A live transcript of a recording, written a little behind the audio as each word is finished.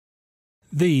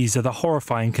These are the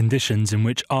horrifying conditions in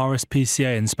which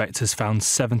RSPCA inspectors found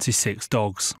 76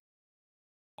 dogs.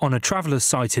 On a traveller's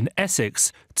site in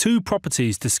Essex, 2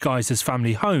 properties disguised as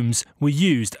family homes were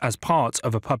used as part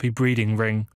of a puppy breeding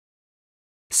ring.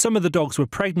 Some of the dogs were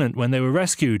pregnant when they were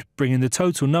rescued, bringing the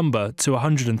total number to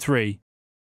 103.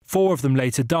 4 of them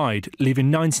later died, leaving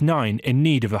 99 in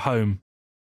need of a home.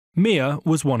 Mia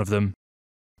was one of them.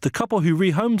 The couple who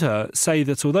rehomed her say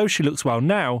that although she looks well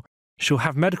now, she'll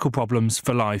have medical problems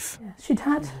for life. She'd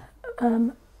had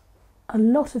a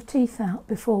lot of teeth out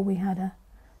before we had her.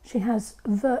 She has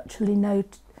virtually no,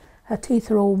 her teeth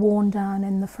are all worn down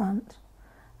in the front,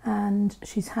 and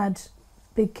she's had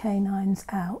big canines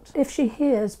out. If she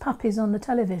hears puppies on the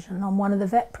television on one of the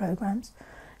vet programmes,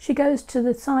 she goes to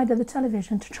the side of the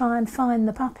television to try and find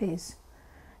the puppies.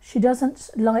 She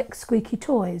doesn't like squeaky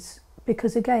toys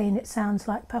because, again, it sounds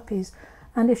like puppies,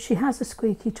 and if she has a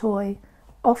squeaky toy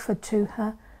offered to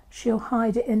her, she'll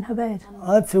hide it in her bed.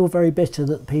 I feel very bitter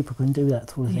that people can do that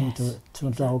sort of thing to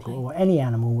a dog or any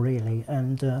animal really,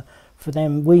 and for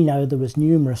them, we know there was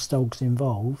numerous dogs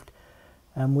involved,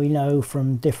 and we know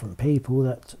from different people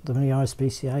that the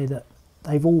RSPCA that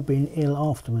they've all been ill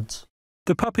afterwards.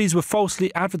 The puppies were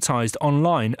falsely advertised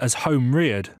online as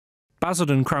home-reared.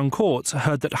 Basildon Crown Court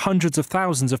heard that hundreds of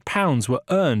thousands of pounds were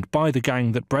earned by the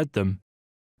gang that bred them.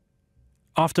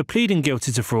 After pleading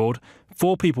guilty to fraud,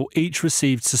 4 people each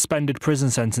received suspended prison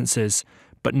sentences,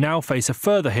 but now face a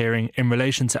further hearing in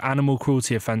relation to animal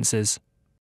cruelty offences.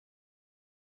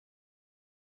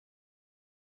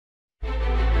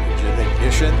 Engine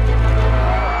ignition.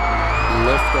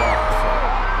 Lift off.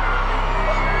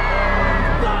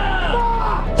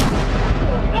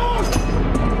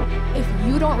 If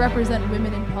you don't represent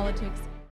women in politics,